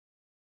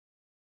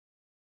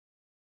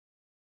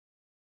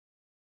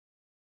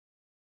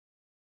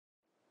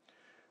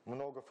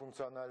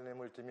Многофункциональный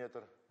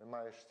мультиметр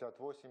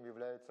MY68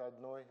 является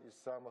одной из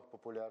самых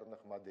популярных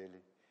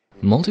моделей.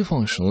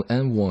 Multifunctional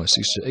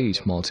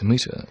MY68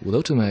 multimeter with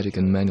automatic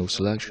and manual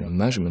selection of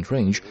measurement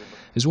range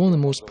is one of the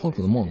most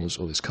popular models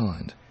of its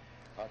kind.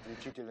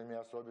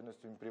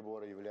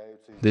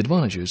 The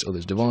advantages of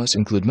this device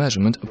include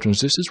measurement of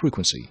transistor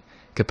frequency,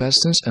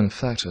 capacitance and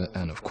factor,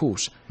 and, of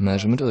course,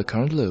 measurement of the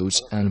current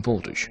loads and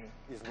voltage.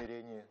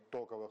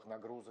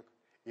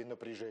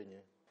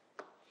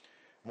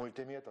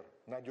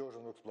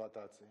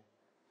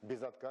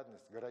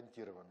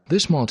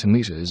 This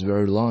multimeter is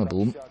very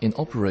reliable in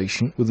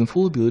operation with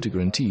full ability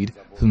guaranteed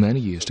for many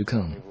years to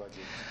come.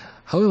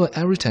 However,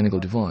 every technical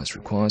device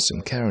requires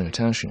some care and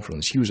attention from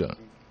its user.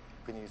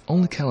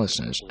 Only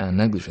carelessness and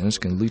negligence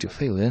can lead to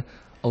failure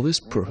of this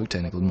perfect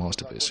technical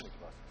masterpiece.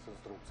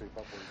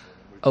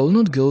 I will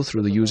not go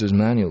through the user's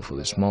manual for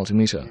this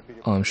multimeter.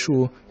 I am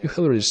sure you have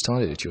already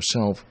studied it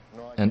yourself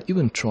and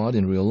even tried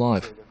in real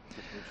life.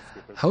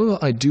 However,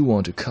 I do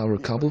want to cover a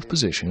couple of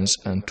positions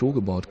and talk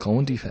about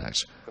common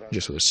defects,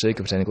 just for the sake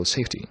of technical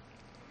safety.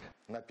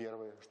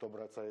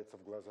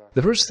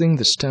 The first thing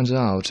that stands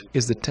out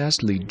is the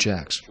test lead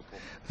jacks.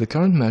 The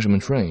current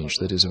measurement range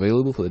that is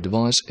available for the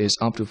device is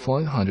up to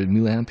 500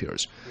 mA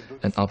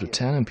and up to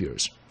 10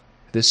 amperes.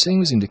 The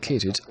same is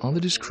indicated on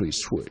the discrete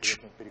switch.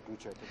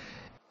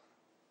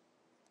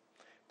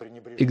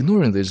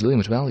 Ignoring these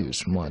limit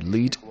values might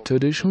lead to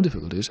additional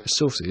difficulties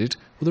associated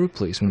with the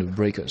replacement of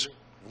breakers.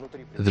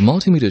 The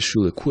multimeter is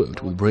surely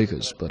equipped with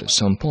breakers, but at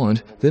some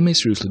point they may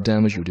seriously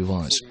damage your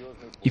device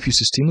if you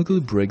systematically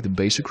break the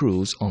basic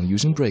rules on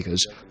using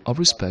breakers of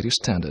respective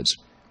standards.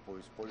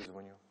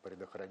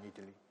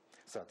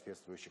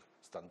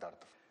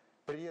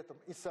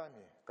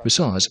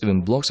 Besides,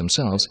 even blocks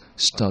themselves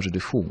start to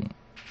deform.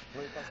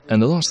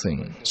 And the last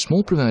thing,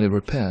 small preventive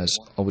repairs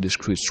of a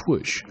discrete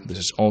switch. This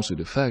is also a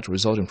defect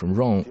resulting from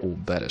wrong, or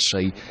better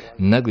say,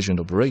 negligent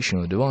operation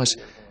of the device,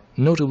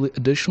 notably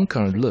additional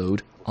current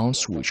load on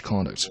switch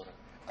contacts.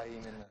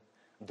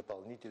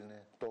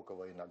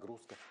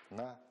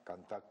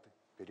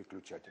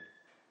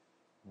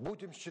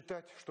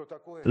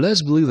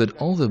 Let's believe that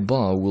all the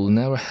above will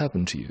never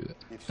happen to you,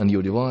 and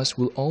your device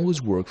will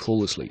always work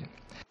flawlessly.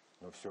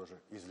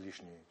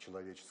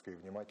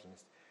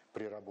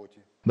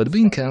 But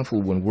being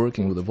careful when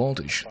working with a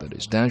voltage that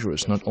is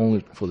dangerous not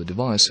only for the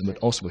device but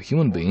also for a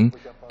human being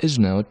is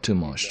not too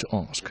much to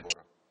ask.